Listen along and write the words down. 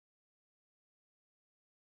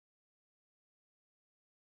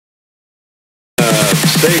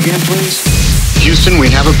Say again, please. Houston, we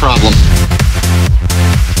have a problem.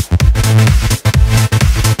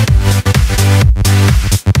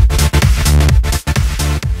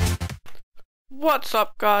 What's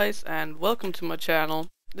up, guys, and welcome to my channel.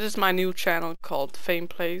 This is my new channel called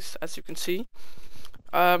Fameplays, as you can see.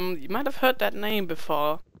 You might have heard that name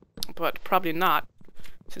before, but probably not,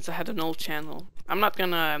 since I had an old channel. I'm not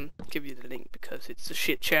gonna give you the link because it's a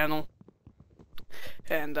shit channel,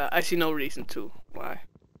 and I see no reason to. Why?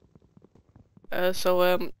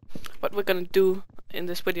 What we're gonna do in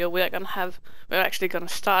this video, we're actually gonna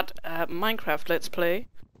start a Minecraft Let's Play.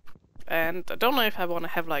 And I don't know if I want to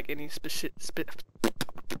have like any specific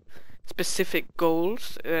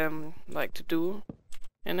goals like to do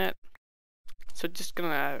in it. So just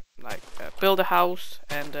gonna like build a house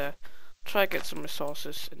and try to get some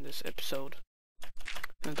resources in this episode.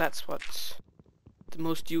 And that's what's the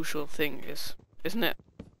most usual thing is, isn't it?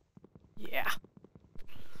 Yeah.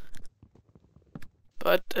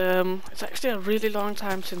 But it's actually a really long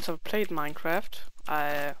time since I've played Minecraft.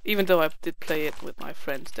 Even though I did play it with my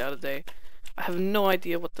friends the other day, I have no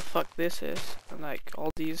idea what the fuck this is. And like all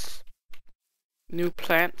these new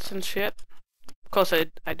plants and shit. Of course,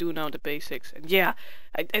 I do know the basics. And yeah,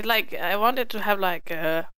 I wanted to have like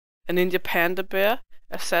a Ninja Panda Bear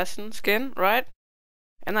assassin skin, right?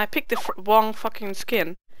 And I picked the wrong fucking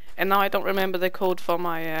skin, and now I don't remember the code for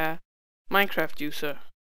my Minecraft user.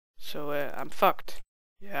 So I'm fucked.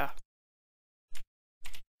 Yeah.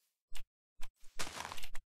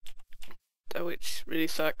 Which really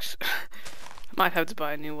sucks. I might have to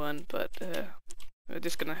buy a new one, but we're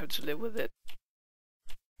just gonna have to live with it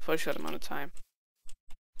for a short amount of time.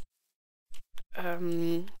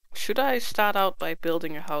 Should I start out by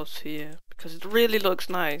building a house here? Because it really looks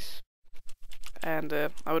nice, and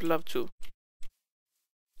I would love to.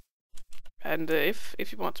 And if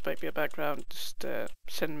you want to make me a background, just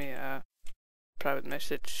send me a private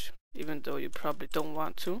message, even though you probably don't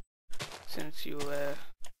want to, since you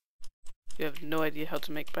have no idea how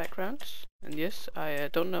to make backgrounds. And yes, I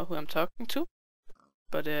don't know who I'm talking to,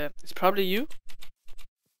 but it's probably you.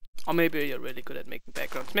 Or maybe you're really good at making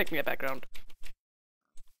backgrounds. Make me a background.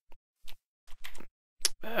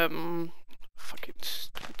 Fucking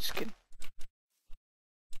stupid skin.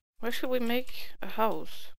 Where should we make a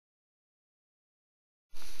house?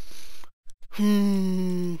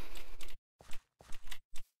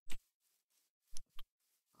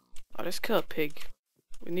 Oh, let's kill a pig.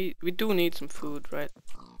 We do need some food, right?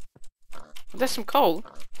 There's some coal.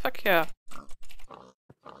 Fuck yeah.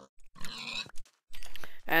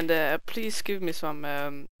 And please give me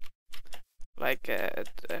some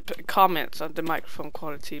comments on the microphone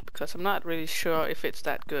quality, because I'm not really sure if it's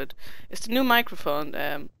that good. It's the new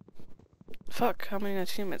microphone. Fuck, how many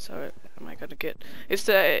achievements am I gonna get? It's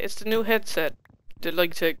the new headset, the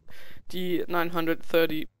Logitech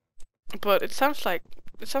D930. But it sounds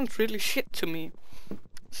really shit to me.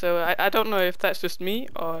 So I don't know if that's just me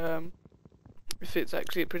or if it's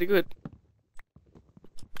actually pretty good.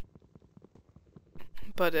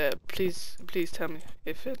 But please tell me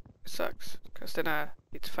if it sucks, because then I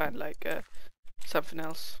need to find like something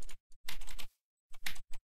else.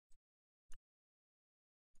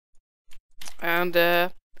 And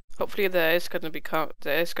hopefully there is gonna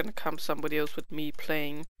come somebody else with me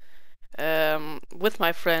playing with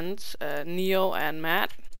my friends Neo and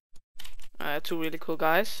Matt. Two really cool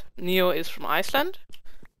guys. Neo is from Iceland.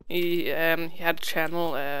 He had a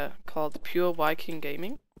channel called Pure Viking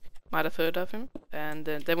Gaming. Might have heard of him. And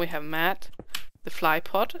then we have Matt, the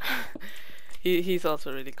Flypod. He's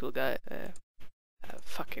also a really cool guy.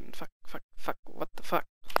 Fuck, what the fuck?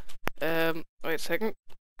 Wait a second.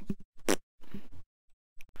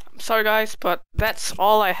 I'm sorry guys, but that's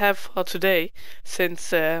all I have for today,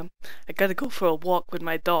 since I gotta go for a walk with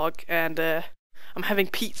my dog, and I'm having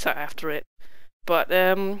pizza after it. But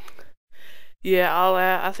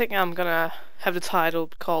yeah, I think I'm gonna have the title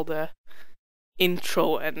called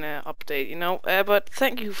intro and update, you know. But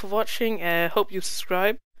thank you for watching. Hope you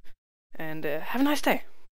subscribe, and have a nice day.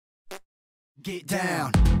 Get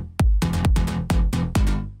down.